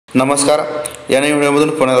नमस्कार. या नवीन व्हिडिओमधून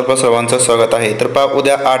पुन्हा आपल्या सर्वांचं स्वागत आहे. तर पहा,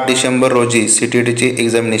 उद्या 8 डिसेंबर रोजी CTETची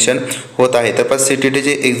एक्झामिनेशन होत आहे. तर पहा,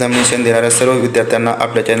 CTETची एक्झामिनेशन देणाऱ्या सर्व विद्यार्थ्यांना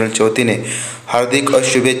आपल्या चॅनलच्या वतीने हार्दिक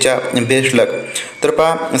शुभेच्छा, बेस्ट लक. तर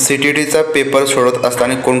पहा, CTETचा पेपर सोडत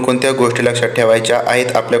असताना कोणकोणत्या गोष्टी लक्षात ठेवायच्या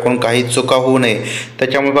आहेत, आपल्याकडून काही चुका होऊ नये.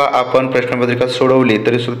 त्याच्यामुळे पहा, आपण प्रश्नपत्रिका सोडवली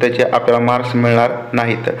तरी सुद्धा त्याचे आपल्याला मार्क्स मिळणार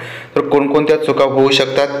नाहीत. तर कोणकोणत्या चुका होऊ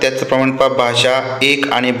शकतात त्याचप्रमाणे पहा, भाषा 1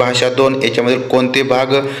 आणि भाषा 2 याच्यामधील कोणते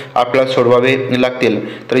भाग आपल्याला सोडवावे लागतील.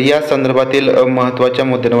 तर या संदर्भातील महत्त्वाच्या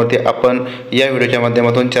मुद्द्यांवरती आपण या व्हिडिओच्या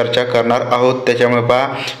माध्यमातून चर्चा करणार आहोत. त्याच्यामुळे पहा,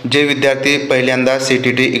 जे विद्यार्थी पहिल्यांदा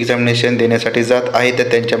CTET एक्झामिनेशन देण्यासाठी जात आहेत तर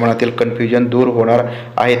त्यांच्या मनातील कन्फ्युजन दूर होणार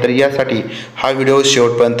आहे. तर यासाठी हा व्हिडिओ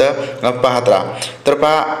शेवटपर्यंत पाहत राहा. तर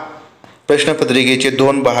पहा, प्रश्नपत्रिकेचे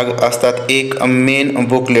 2 भाग असतात. एक मेन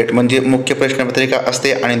बुकलेट म्हणजे मुख्य प्रश्नपत्रिका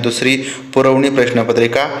असते आणि दुसरी पुरवणी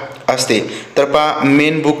प्रश्नपत्रिका असते. तर पहा,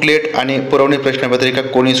 मेन बुकलेट आणि पुरवणी प्रश्नपत्रिका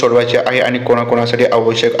कोणी सोडवायची आहे आणि कोणाकोणासाठी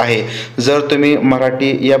आवश्यक आहे. जर तुम्ही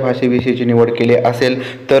मराठी या भाषेविषयीची निवड केली असेल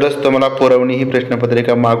तरच तुम्हाला पुरवणी ही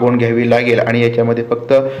प्रश्नपत्रिका मागवून घ्यावी लागेल आणि याच्यामध्ये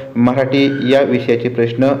फक्त मराठी या विषयाचे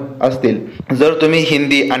प्रश्न असतील. जर तुम्ही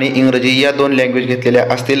हिंदी आणि इंग्रजी या 2 लँग्वेज घेतलेल्या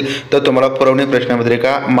असतील तर तुम्हाला पुरवणी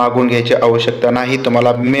प्रश्नपत्रिका मागवून घ्यायची आवश्यकता नाही.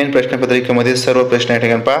 तुम्हाला मेन प्रश्नपत्रिकेमध्ये सर्व प्रश्न या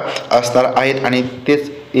ठिकाणी पहा असणार आहेत आणि तेच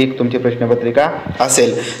एक तुमची प्रश्नपत्रिका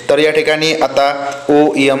असेल. तर या ठिकाणी आता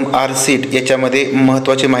OMR सीट याच्यामध्ये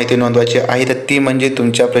महत्त्वाची माहिती नोंदवायची आहे. तर ती म्हणजे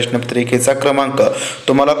तुमच्या प्रश्नपत्रिकेचा क्रमांक.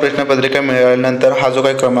 तुम्हाला प्रश्नपत्रिका मिळाल्यानंतर हा जो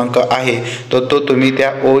काही क्रमांक आहे तो तुम्ही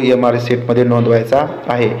त्या OMR सीटमध्ये नोंदवायचा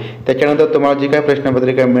आहे. त्याच्यानंतर तुम्हाला जी काही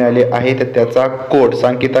प्रश्नपत्रिका मिळाली आहे तर त्याचा कोड,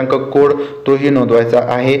 सांकेतांक कोड तोही नोंदवायचा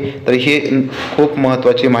आहे. तर ही खूप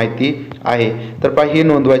महत्त्वाची माहिती आहे. तर पहा, ही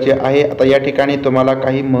नोंदवायची आहे. आता या ठिकाणी तुम्हाला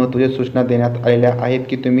काही महत्त्वाच्या सूचना देण्यात आलेल्या आहेत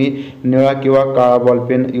की तुम्ही निळा किंवा काळा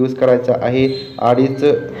बॉलपेन यूज करायचा आहे. 2.5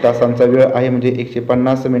 तासांचा वेळ आहे म्हणजे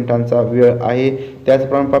 150 मिनिटांचा वेळ आहे.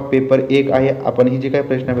 त्याचप्रमाणे पहा, पेपर 1 आहे. आपण ही जी काही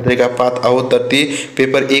प्रश्नपत्रिका पाहत आहोत तर ती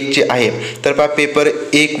पेपर 1 ची आहे. तर पहा, पेपर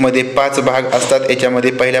 1 मध्ये 5 भाग असतात.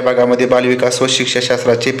 याच्यामध्ये पहिल्या भागामध्ये बालविकास व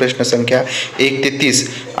शिक्षणशास्त्राची प्रश्नसंख्या 1 ते 30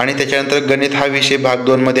 आणि त्याच्यानंतर गणित हा विषय भाग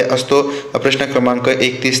 2 मध्ये असतो. प्रश्न क्रमांक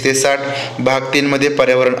 31 ते 60. भाग 3 मध्ये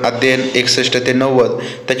पर्यावरण अध्ययन 61 ते 90.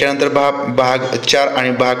 त्याच्यानंतर भाग 4 आणि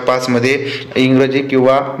भाग 5 मध्ये इंग्रजी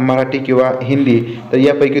किंवा मराठी किंवा हिंदी. तर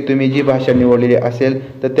यापैकी तुम्ही जी भाषा निवडलेली असेल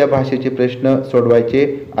तर त्या भाषेचे प्रश्न सोडवायचे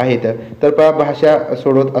आहेत. तर पहा, भाषा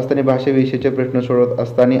सोडवत असताना भाषेविषयीचे प्रश्न सोडवत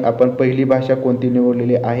असताना आपण पहिली भाषा कोणती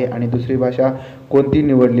निवडलेली आहे आणि दुसरी भाषा कोणती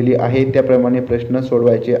निवडलेली आहे त्याप्रमाणे प्रश्न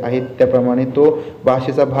सोडवायचे आहेत. त्याप्रमाणे तो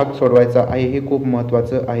भाषेचा भाग सोडवायचा आहे. हे खूप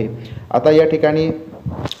महत्त्वाचं आहे. आता या ठिकाणी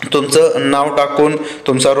तुमचं नाव टाकून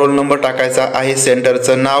तुमचा रोल नंबर टाकायचा आहे,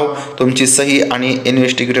 सेंटरचं नाव, तुमची सही आणि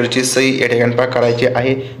इन्व्हेस्टिगेटरची सही या ठिकाणी करायची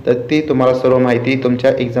आहे. तर ती तुम्हाला सर्व माहिती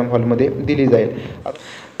तुमच्या एक्झाम हॉलमध्ये दिली जाईल.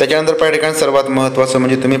 त्याच्यानंतर पहिल्या ठिकाणी सर्वात महत्त्वाचं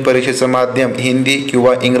म्हणजे तुम्ही परीक्षेचं माध्यम हिंदी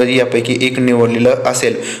किंवा इंग्रजी यापैकी एक निवडलेलं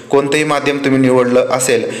असेल. कोणतंही माध्यम तुम्ही निवडलं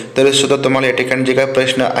असेल तरी सुद्धा तुम्हाला या ठिकाणी जे काही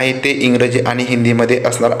प्रश्न आहेत ते इंग्रजी आणि हिंदीमध्ये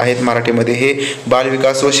असणार आहेत. मराठीमध्ये हे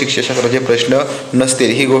बालविकास व शिक्षणशास्त्राचे प्रश्न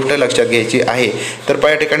नसतील, ही गोष्ट लक्षात घ्यायची आहे. तर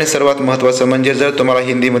पहिल्या ठिकाणी सर्वात महत्त्वाचं म्हणजे जर तुम्हाला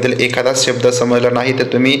हिंदीमधील एखादा शब्द समजला नाही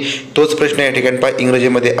तर तुम्ही तोच प्रश्न या ठिकाणी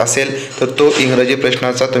इंग्रजीमध्ये असेल तर तो इंग्रजी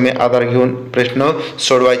प्रश्नाचा तुम्ही आधार घेऊन प्रश्न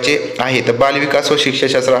सोडवायचे आहेत. बालविकास व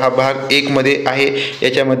शिक्षणशास्त्र हा भाग 1 मध्ये आहे.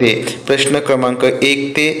 याच्यामध्ये प्रश्न क्रमांक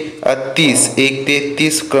 1 ते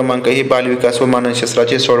 30 क्रमांक हे बालविकास व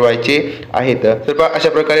मानसशास्त्राचे सोडवायचे आहेत. तर पहा, अशा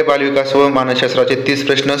प्रकारे बालविकास व मानसशास्त्राचे 30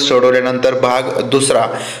 प्रश्न सोडवल्यानंतर भाग 2.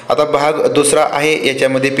 आता भाग 2 आहे.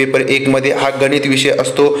 याच्यामध्ये पेपर 1 मध्ये हा गणित विषय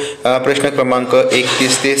असतो. प्रश्न क्रमांक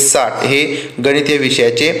 31 ते 60 हे गणित या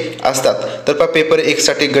विषयाचे असतात. तर पहा, पेपर 1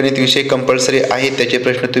 साठी गणित विषय कंपल्सरी आहे. त्याचे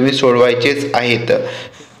प्रश्न तुम्ही सोडवायचेच आहेत.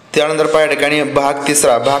 त्यानंतर या ठिकाणी भाग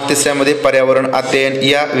 3 मध्ये पर्यावरण अध्ययन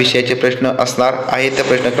या विषयाचे प्रश्न असणार आहेत.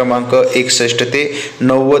 प्रश्न क्रमांक 61 ते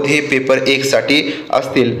 90 हे पेपर 1 साठी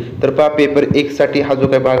असतील. तर पहा, पेपर 1 साठी हा जो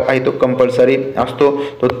काही भाग आहे तो कंपल्सरी असतो.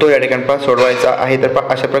 तो या ठिकाणी सोडवायचा आहे. तर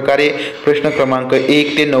पहा, अशा प्रकारे प्रश्न क्रमांक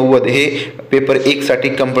 1 ते 90 हे पेपर 1 साठी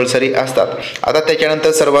कंपल्सरी असतात. आता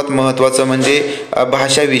त्याच्यानंतर सर्वात महत्त्वाचं म्हणजे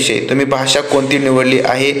भाषा विषय. तुम्ही भाषा कोणती निवडली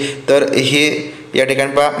आहे तर हे या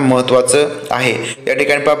ठिकाणी पहा महत्त्वाचं आहे. या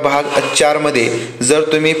ठिकाणी पहा, भाग 4 मध्ये जर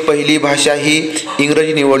तुम्ही पहिली भाषा ही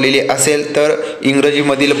इंग्रजी निवडलेली असेल तर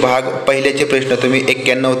इंग्रजीमधील भाग पहिल्याचे प्रश्न तुम्ही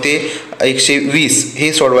 91 ते 120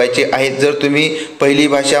 हे सोडवायचे आहेत। जर तुम्ही पहिली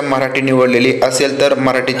भाषा मराठी निवडलेली असेल तर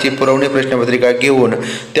मराठीची पुरवणी प्रश्नपत्रिका घेऊन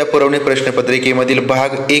त्या पुरवणी प्रश्नपत्रिकेमधील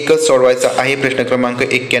भाग 1च सोडवायचा आहे, प्रश्न क्रमांक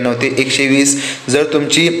 91 ते 120। जर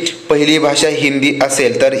तुमची पहिली भाषा हिंदी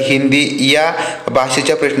असेल तर हिंदी या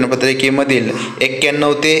भाषेच्या प्रश्नपत्रिकेमधील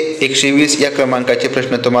 91 ते 120 या क्रमांकाचे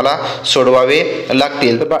प्रश्न तुम्हाला सोडवावे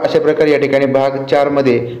लागतील। तर अशा प्रकारे या ठिकाणी भाग 4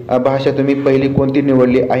 मध्ये भाषा तुम्ही पहिली कोणती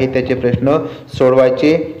निवडली आहे त्याचे प्रश्न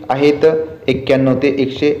सोडवायचे आहेत 91 ते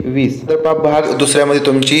 120। तर भाग दुसऱ्यामध्ये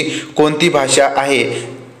तुमची कोणती भाषा आहे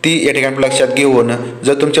ती या ठिकाणी लक्षात घेऊन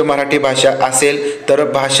जर तुमची मराठी भाषा असेल तर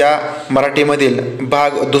भाषा मराठीमधील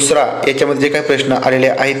भाग दुसरा याच्यामध्ये जे काही प्रश्न आलेले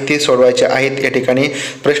आहेत ते सोडवायचे आहेत। या ठिकाणी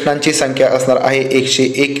प्रश्नांची संख्या असणार आहे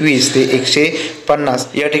 121 ते 150।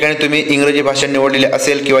 या ठिकाणी तुम्ही इंग्रजी भाषा निवडलेली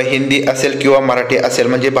असेल किंवा हिंदी असेल किंवा मराठी असेल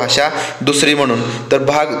म्हणजे भाषा दुसरी म्हणून तर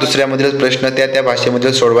भाग दुसऱ्यामधील प्रश्न त्या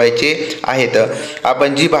भाषेमध्ये सोडवायचे आहेत।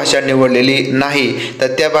 आपण जी भाषा निवडलेली नाही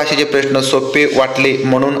तर त्या भाषेचे प्रश्न सोपे वाटले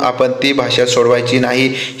म्हणून आपण ती भाषा सोडवायची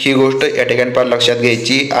नाही, ही गोष्ट या ठिकाणी लक्षात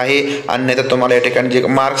घ्यायची आहे। अन्यथा तुम्हाला या ठिकाणी जे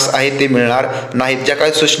मार्क्स आहेत ते मिळणार नाहीत। ज्या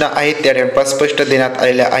काही सूचना आहेत त्या ठिकाणी स्पष्ट देण्यात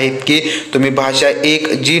आलेल्या आहेत की तुम्ही भाषा 1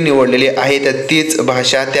 जी निवडलेली आहे तर तीच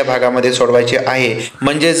भाषा त्या भागामध्ये सोडवायची आहे।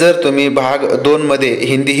 म्हणजे जर तुम्ही भाग 2 मध्ये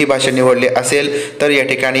हिंदी ही भाषा निवडली असेल तर या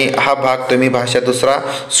ठिकाणी हा भाग तुम्ही भाषा दुसरा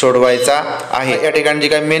सोडवायचा आहे। या ठिकाणी जी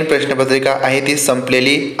काही मेन प्रश्नपत्रिका आहे ती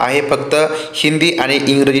संपलेली आहे, फक्त हिंदी आणि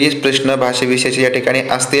इंग्रजी प्रश्न भाषेविषयीचे या ठिकाणी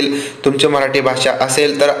असतील। तुमची मराठी भाषा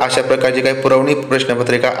असेल तर अशा प्रकारची काही पुरवणी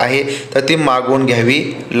प्रश्नपत्रिका आहे तर ती मागवून घ्यावी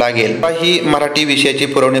लागेल। ही मराठी विषयाची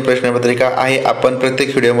पुरवणी प्रश्नपत्रिका आहे। आपण प्रत्येक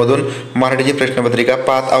व्हिडिओमधून मराठीची प्रश्नपत्रिका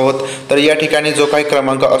पाहत आहोत। तर या ठिकाणी जो काही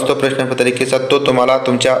क्रमांक असतो प्रश्नपत्रिकेचा तो तुम्हाला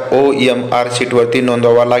तुमच्या OMR शीटवरती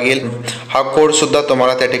नोंदवावा लागेल। हा कोड सुद्धा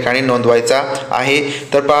तुम्हाला त्या ठिकाणी नोंदवायचा आहे।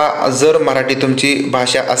 तर जर मराठी तुमची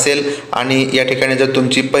भाषा असेल आणि या ठिकाणी जर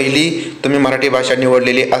तुमची पहिली तुम्ही मराठी भाषा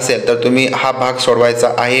निवडलेली असेल तर तुम्ही हा भाग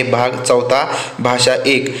सोडवायचा आहे, भाग 4 भाषा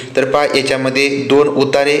 1। तर याच्यामध्ये 2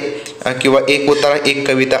 उतारे किंवा 1 उतारा 1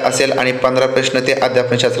 कविता असेल आणि 15 प्रश्न ते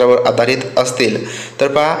अध्यापनशास्त्रावर आधारित असतील। तर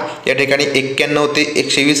या ठिकाणी 91 ते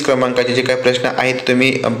 120 क्रमांकाचे जे काही प्रश्न आहेत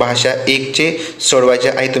तुम्ही भाषा 1 चे सोडवायचे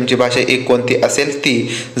आहे। तुमची भाषा 1 कोणती असेल ती।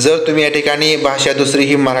 जर तुम्ही या ठिकाणी भाषा दुसरी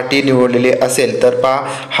ही मराठी निवडलेली असेल तर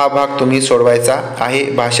हा भाग तुम्ही सोडवायचा आहे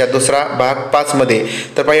भाषा दुसरा भाग 5 मध्ये।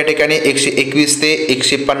 तर या ठिकाणी 121 ते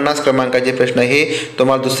 150 क्रमांकाचे प्रश्न हे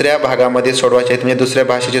तुम्हाला दुसऱ्या भागामध्ये सोडवायचे आहेत, म्हणजे दुसऱ्या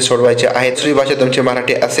भाषेचे सोडवायचे आहेत। दुसरी भाषा तुमची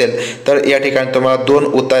मराठी असेल तर या ठिकाणी तुम्हाला 2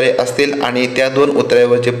 उतारे असतील आणि त्या 2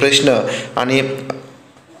 उतार्यावरचे प्रश्न आणि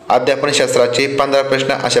अध्यापनशास्त्राचे 15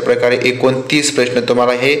 प्रश्न अशा प्रकारे एकूण 30 प्रश्न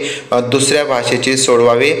तुम्हाला हे दुसऱ्या भाषेचे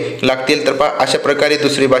सोडवावे लागतील। तर अशा प्रकारे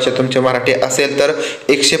दुसरी भाषा तुमची मराठी असेल तर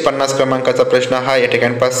 150 क्रमांकाचा प्रश्न हा या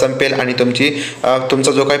ठिकाणी संपेल आणि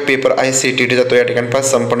तुमचा जो काही पेपर आहे CTETचा तो या ठिकाणी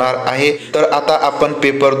संपणार आहे। तर आता आपण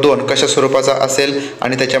पेपर 2 कशा स्वरूपाचा असेल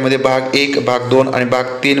आणि त्याच्यामध्ये भाग 1 भाग 2 आणि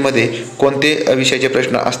भाग 3 मध्ये कोणते विषयाचे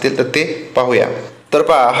प्रश्न असतील तर ते पाहूया। तर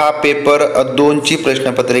हा पेपर 2 ची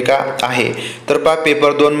प्रश्नपत्रिका आहे। तर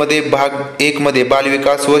पेपर 2 मध्ये भाग 1 मध्ये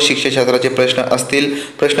बालविकास व शिक्षणशास्त्राचे प्रश्न असतील।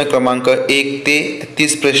 प्रश्न क्रमांक 1 ते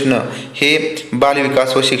 30 प्रश्न हे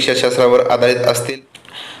बालविकास व शिक्षणशास्त्रावर आधारित असतील।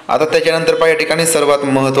 आता त्याच्यानंतर या ठिकाणी सर्वात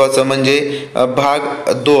महत्त्वाचं म्हणजे भाग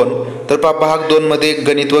 2। तर भाग 2 मध्ये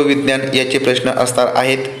गणित व विज्ञान याचे प्रश्न असणार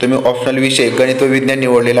आहेत। तुम्ही ऑप्शनल विषय गणित व विज्ञान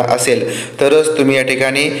निवडलेला असेल तरच तुम्ही या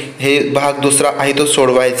ठिकाणी हे भाग दुसरा आहे तो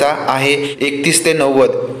सोडवायचा आहे। 31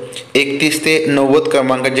 ते 90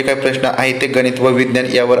 क्रमांकाचे जे काही प्रश्न आहेत ते गणित व विज्ञान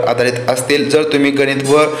यावर आधारित असतील। जर तुम्ही गणित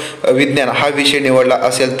व विज्ञान हा विषय निवडला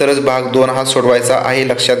असेल तरच भाग 2 हा सोडवायचा आहे,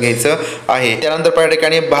 लक्षात घ्यायचं आहे। त्यानंतर या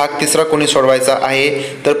ठिकाणी भाग 3 कोणी सोडवायचा आहे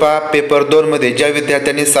तर पेपर 2 मध्ये ज्या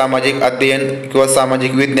विद्यार्थ्यांनी सामाजिक अध्ययन किंवा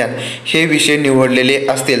सामाजिक विज्ञान हे विषय निवडलेले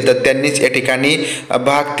असतील तर त्यांनीच या ठिकाणी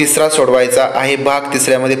भाग 3 सोडवायचा आहे। भाग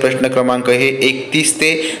 3 मध्ये प्रश्न क्रमांक हे 31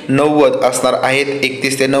 ते 90 असणार आहेत।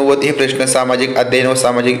 31 ते 90 हे प्रश्न सामाजिक अध्ययन व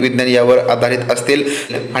सामाजिक विज्ञान यावर आधारित असतील।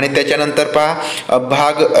 आणि त्याच्यानंतर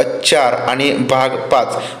भाग 4 आणि भाग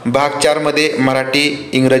 5। भाग 4 मध्ये मराठी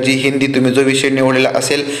इंग्रजी हिंदी तुम्ही जो विषय निवडलेला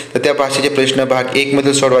असेल तर त्या भाषेचे प्रश्न भाग 1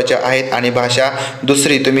 मधील सोडवायचे आहेत आणि भाषा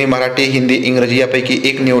दुसरी तुम्ही मराठी हिंदी इंग्रजी यापैकी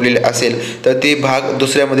एक निवडलेले असेल तर ते भाग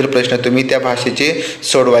दुसऱ्यामधील प्रश्न तुम्ही त्या भाषेचे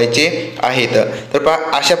सोडवायचे आहेत। तर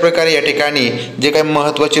अशा प्रकारे या ठिकाणी जे काही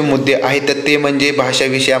महत्त्वाचे मुद्दे आहेत तर ते म्हणजे भाषा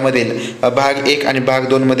विषयामधील भाग 1 आणि भाग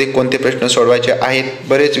 2 मध्ये कोणते प्रश्न सोडवायचे आहेत।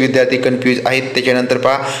 बरेच विद्यार्थी कन्फ्यूज आहेत। त्याच्यानंतर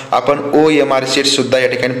आपण OMR शीट सुद्धा या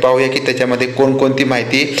ठिकाणी पाहूया की त्याच्यामध्ये कोणकोणती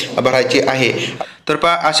माहिती भरायची आहे। तर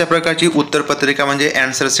अशा प्रकारची उत्तरपत्रिका म्हणजे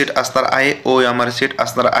आन्सर शीट असणार आहे, OMR शीट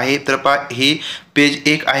असणार आहे। तर ही पेज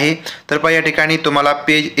 1 आहे। तर पहा या ठिकाणी तुम्हाला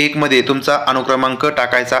पेज 1 मध्ये तुमचा अनुक्रमांक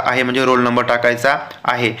टाकायचा आहे, म्हणजे रोल नंबर टाकायचा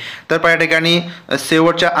आहे। तर पहा या ठिकाणी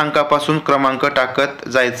शेवटच्या अंकापासून क्रमांक टाकत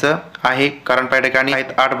जायचं आहे, कारण पहा या ठिकाणी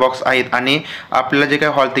 8 बॉक्स आहेत आणि आपल्याला जे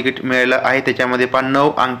काही हॉल तिकीट मिळालं आहे त्याच्यामध्ये पहा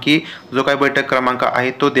 9 अंकी जो काही बैठक क्रमांक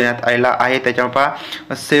आहे तो देण्यात आलेला आहे। त्याच्यामुळे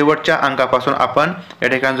पहा शेवटच्या अंकापासून आपण या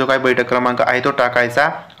ठिकाणी जो काही बैठक क्रमांक आहे तो टाकायचा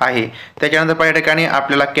आहे। त्याच्यानंतर पहा या ठिकाणी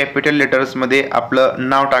आपल्याला कॅपिटल लेटर्स मध्ये आपलं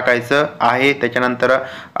नाव टाकायचं आहे। त्याच्यानंतर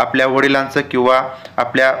आपल्या वडिलांचं किंवा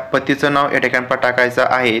आपल्या पतीचं नाव या ठिकाणी पहा टाकायचं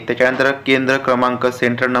आहे। त्याच्यानंतर केंद्र क्रमांक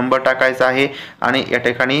सेंटर नंबर टाकायचा आहे आणि या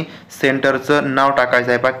ठिकाणी सेंटरचं नाव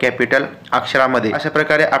टाकायचं आहे पहा कॅपिटल अक्षरामध्ये। अशा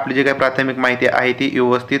प्रकारे आपली जी काही प्राथमिक माहिती आहे ती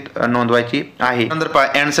व्यवस्थित नोंदवायची आहे। नंतर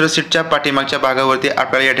पहा आन्सर शीटच्या पाठीमागच्या भागावरती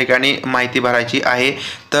आपल्याला या ठिकाणी माहिती भरायची आहे।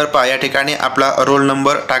 तर पहा या ठिकाणी आपला रोल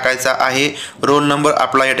नंबर टाकायचा आहे। रोल नंबर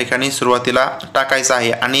आपला या ठिकाणी सुरुवातीला टाकायचा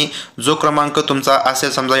आहे आणि जो क्रमांक तुमचा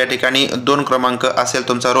असेल, समजा या ठिकाणी 2 क्रमांक असेल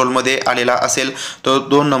तुमचा रोल मध्ये आलेला असेल, तो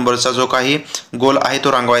 2 नंबरचा जो काही गोल आहे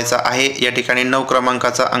तो रंगवायचा आहे। या ठिकाणी 9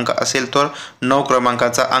 क्रमांकाचा अंक असेल तर 9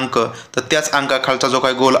 क्रमांकाचा अंक, तर त्याच अंकाखालचा जो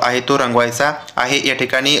काही गोल आहे तो रंगवायचा आहे। या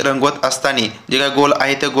ठिकाणी रंगवत असताना जे काही गोल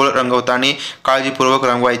आहे ते गोल रंगवताना काळजीपूर्वक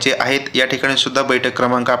रंगवायचे आहेत। या ठिकाणी सुद्धा बैठक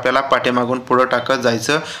क्रमांक आपल्याला पाठीमागून पुढे टाकत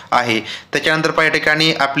जायचं आहे। त्याच्यानंतर पहा या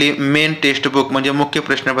ठिकाणी आपली मेन टेक्स्ट बुक म्हणजे मुख्य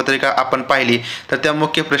प्रश्नपत्रिका आपण पाहिली, तर त्या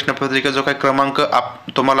मुख्य प्रश्नपत्रिका जो काही क्रमांक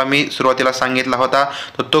तुम्हाला मी सुरुवातीला सांगितला होता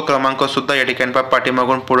तर तो क्रमांक सुद्धा या ठिकाणी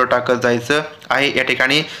पाठीमागून पुढे टाकत जायचं आहे। या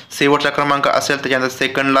ठिकाणी शेवटचा क्रमांक असेल त्याच्यानंतर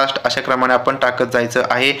सेकंड लास्ट अशा क्रमाने आपण टाकत जायचं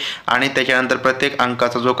आहे आणि त्याच्यानंतर प्रत्येक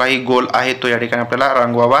अंकाचा जो काही गोल आहे तो या ठिकाणी आपल्याला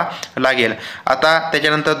रंगवावा लागेल। आता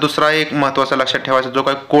त्याच्यानंतर दुसरा एक महत्त्वाचा लक्षात ठेवायचा जो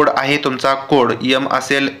काही कोड आहे तुमचा कोड M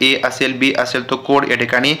असेल, A असेल, B असेल, तो कोड या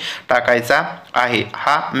ठिकाणी टाकायचा आहे।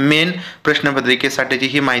 हा मेन प्रश्नपत्रिकेसाठीची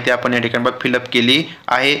ही माहिती आपण या ठिकाणी फिलअप केली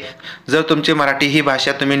आहे। जर तुमची मराठी ही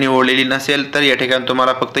भाषा तुम्ही निवडलेली नसेल तर या ठिकाणी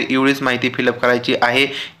तुम्हाला फक्त एवढीच माहिती फिलअप करायची आहे,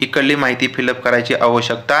 इकडली माहिती फिलअप करायची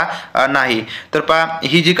आवश्यकता नाही। तर पहा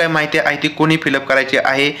ही जी काही माहिती आहे ती कोणी फिलअप करायची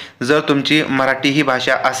आहे, जर तुमची मराठी ही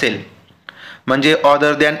भाषा असेल म्हणजे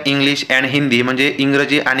other than English and Hindi, म्हणजे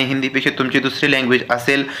इंग्रजी आणि हिंदीपेक्षा तुमची दुसरी लँग्वेज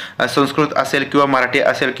असेल, संस्कृत असेल किंवा मराठी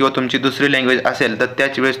असेल किंवा तुमची दुसरी लँग्वेज असेल, तर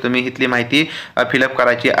त्याच वेळेस तुम्ही इथली माहिती फिलअप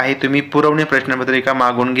करायची आहे। तुम्ही पुरवणी प्रश्नपत्रिका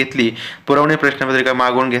मागून घेतली, पुरवणी प्रश्नपत्रिका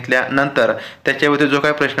मागून घेतल्यानंतर त्याच्यावरती जो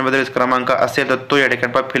काही प्रश्नपत्रिका क्रमांक असेल तर तो या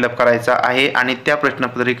ठिकाणी फिलअप करायचा आहे आणि त्या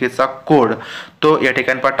प्रश्नपत्रिकेचा कोड तो या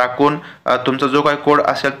ठिकाणी टाकून तुमचा जो काही कोड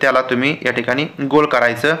असेल त्याला तुम्ही या ठिकाणी गोल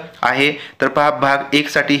करायचं आहे। तर पहा भाग 1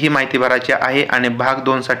 साठी ही माहिती भरायची आहे आणि भाग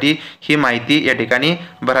 2 साठी ही माहिती या ठिकाणी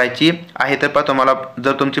भरायची आहे। तर पहा तुम्हाला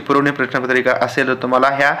जर तुमची पुरवणी प्रश्नपत्रिका असेल तर तुम्हाला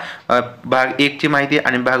ह्या भाग 1 ची माहिती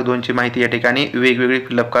आणि भाग 2 ची माहिती या ठिकाणी वेगवेगळी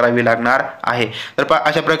फिलअप करावी लागणार आहे। तर पहा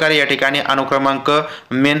अशा प्रकारे या ठिकाणी अनुक्रमांक,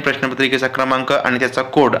 मेन प्रश्नपत्रिकेचा क्रमांक आणि त्याचा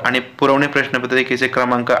कोड आणि पुरवणी प्रश्नपत्रिकेचे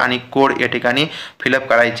क्रमांक आणि कोड या ठिकाणी फिलअप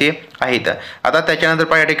करायचे आहेत। आता त्याच्यानंतर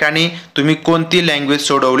पहा या ठिकाणी तुम्ही कोणती लँग्वेज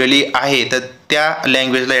सोडवलेली आहे तर त्या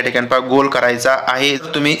लँग्वेजला या ठिकाणी गोल करायचा आहे।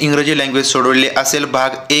 तुम्ही इंग्रजी लँग्वेज सोडवलेली असेल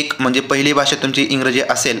भाग 1 म्हणजे पहिली भाषा तुमची इंग्रजी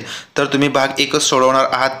असेल तर तुम्ही भाग 1च सोडवणार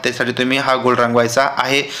आहात, त्यासाठी तुम्ही हा गोल रंगवायचा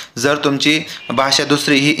आहे। जर तुमची भाषा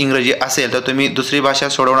दुसरी ही इंग्रजी असेल तर तुम्ही दुसरी भाषा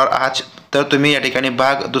सोडवणार आहात तर तुम्ही या ठिकाणी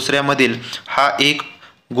भाग 2 मधील हा एक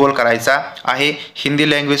गोल करायचा आहे। हिंदी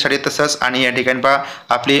लँग्वेजसाठी तसंच आणि या ठिकाणी पहा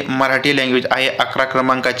आपली मराठी लँग्वेज आहे 11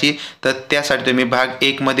 क्रमांकाची, तर त्यासाठी तुम्ही भाग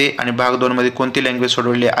 1 मध्ये आणि भाग 2 मध्ये कोणती लँग्वेज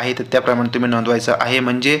सोडवली आहे तर त्याप्रमाणे तुम्ही नोंदवायचं आहे।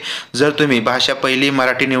 म्हणजे जर तुम्ही भाषा पहिली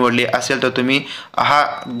मराठी निवडली असेल तर तुम्ही हा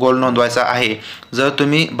गोल नोंदवायचा आहे। जर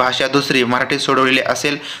तुम्ही भाषा दुसरी मराठी सोडवलेली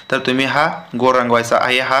असेल तर तुम्ही हा गोल रंगवायचा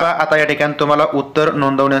आहे। हा आता या ठिकाणी तुम्हाला उत्तर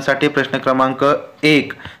नोंदवण्यासाठी प्रश्न क्रमांक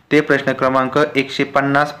 1 ते प्रश्न क्रमांक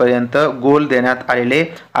 150 पर्यंत गोल देण्यात आलेले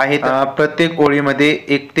आहेत। प्रत्येक ओळीमध्ये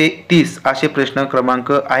 1 ते 30 असे प्रश्न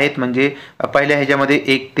क्रमांक आहेत, म्हणजे पहिल्या ह्याच्यामध्ये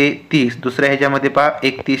 1 ते 30, दुसऱ्या ह्याच्यामध्ये पहा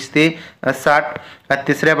 31 ते 60,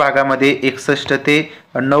 तिसऱ्या भागामध्ये 61 ते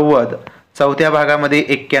 90, चौथ्या भागामध्ये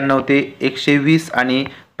 91 ते 120 आणि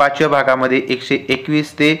 5व्या भागामध्ये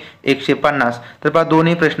 121 ते 150। तर पहा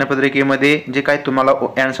दोन्ही प्रश्नपत्रिकेमध्ये जे काही तुम्हाला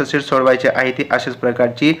आन्सर शीट सोडवायचे आहे ती अशाच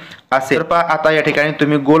प्रकारची असेल। तर पहा आता या ठिकाणी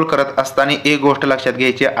तुम्ही गोल करत असताना एक गोष्ट लक्षात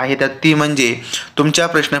घ्यायची आहे, तर ती म्हणजे तुमच्या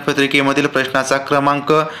प्रश्नपत्रिकेमधील प्रश्नाचा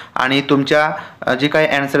क्रमांक आणि तुमच्या जे काही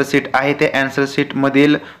आन्सर शीट आहे त्या आन्सर शीट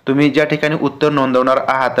मधील तुम्ही ज्या ठिकाणी उत्तर नोंदवणार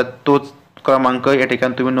आहात तर तोच क्रमांक या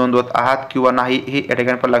ठिकाणी तुम्ही नोंदवत आहात किंवा नाही हे या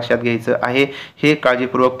ठिकाणी पण लक्षात घ्यायचं आहे। हे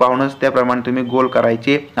काळजीपूर्वक पाहूनच त्याप्रमाणे तुम्ही गोल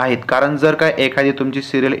करायचे आहेत, कारण जर काय एखादी तुमची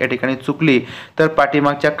सिरियल या ठिकाणी चुकली तर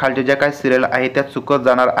पाठीमागच्या खालच्या ज्या काही सिरियल आहेत त्या चुकत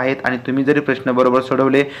जाणार आहेत आणि तुम्ही जरी प्रश्न बरोबर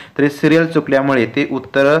सोडवले तरी सिरियल चुकल्यामुळे ते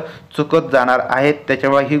उत्तर चुकत जाणार आहेत।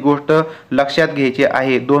 त्याच्यामुळे ही गोष्ट लक्षात घ्यायची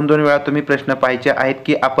आहे। दोन दोन वेळा तुम्ही प्रश्न पाहायचे आहेत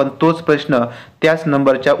की आपण तोच प्रश्न त्याच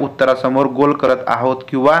नंबरच्या उत्तरासमोर गोल करत आहोत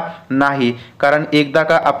किंवा नाही, कारण एकदा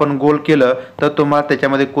का आपण गोल केलं तर तुम्हाला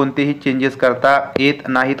त्याच्यामध्ये कोणतेही चेंजेस करता येत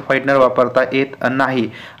नाहीत, व्हाईटनर वापरता येत नाही।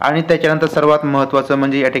 आणि त्याच्यानंतर सर्वात महत्त्वाचं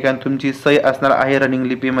म्हणजे या ठिकाणी तुमची सही असणार आहे रनिंग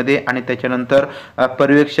लिपीमध्ये आणि त्याच्यानंतर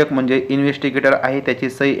पर्यवेक्षक म्हणजे इन्व्हेस्टिगेटर आहे त्याची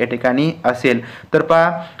सही या ठिकाणी असेल। तर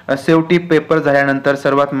पहा शेवटी पेपर झाल्यानंतर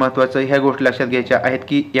सर्वात महत्त्वाचं ह्या गोष्टी लक्षात घ्यायच्या आहेत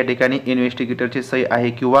की या ठिकाणी इन्व्हेस्टिगेटरची सही आहे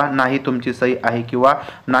किंवा नाही, तुमची सही आहे किंवा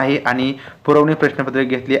नाही, आणि पुरवणी प्रश्नपत्रिका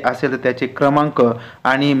घेतली असेल तर त्याचे क्रमांक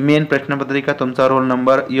आणि मेन प्रश्नपत्रिका तुमचा रोल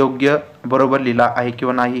नंबर योग्य बरोबर लिहिला आहे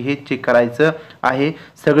किंवा नाही हे चेक करायचं आहे।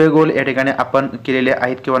 सगळे गोल या ठिकाणी आपण केलेले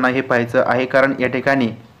आहेत किंवा नाही हे पाहायचं आहे, कारण या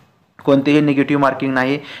ठिकाणी कोणतेही निगेटिव्ह मार्किंग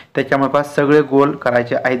नाही, त्याच्यामुळे पास सगळे गोल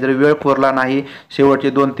करायचे आहे। जर वेळ पुरला नाही, शेवटचे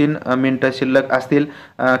 2-3 मिनिटं शिल्लक असतील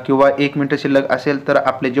किंवा 1 मिनिट शिल्लक असेल तर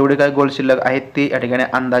आपले जेवढे काही गोल शिल्लक आहेत ते या ठिकाणी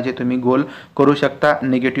अंदाजे तुम्ही गोल करू शकता,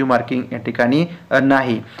 निगेटिव्ह मार्किंग या ठिकाणी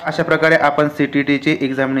नाही। अशा प्रकारे आपण CTETचे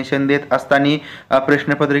एक्झामिनेशन देत असताना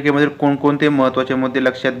प्रश्नपत्रिकेमध्ये कोणकोणते महत्त्वाचे मुद्दे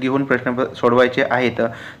लक्षात घेऊन प्रश्न सोडवायचे आहेत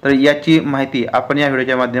तर याची माहिती आपण या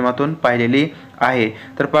व्हिडिओच्या माध्यमातून पाहिलेली आहे।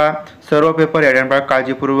 तर पहा सर्व पेपर या ठिकाणी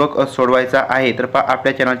काळजीपूर्वक सोडवायचा आहे। तर पहा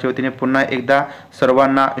आपल्या चॅनलच्या वतीने पुन्हा एकदा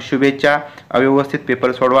सर्वांना शुभेच्छा, व्यवस्थित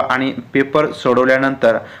पेपर सोडवा आणि पेपर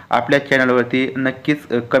सोडवल्यानंतर आपल्या चॅनलवरती नक्कीच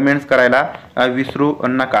कमेंट्स करायला विसरू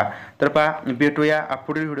नका। तर पहा भेटूया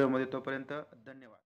पुढील व्हिडिओमध्ये, तोपर्यंत धन्यवाद।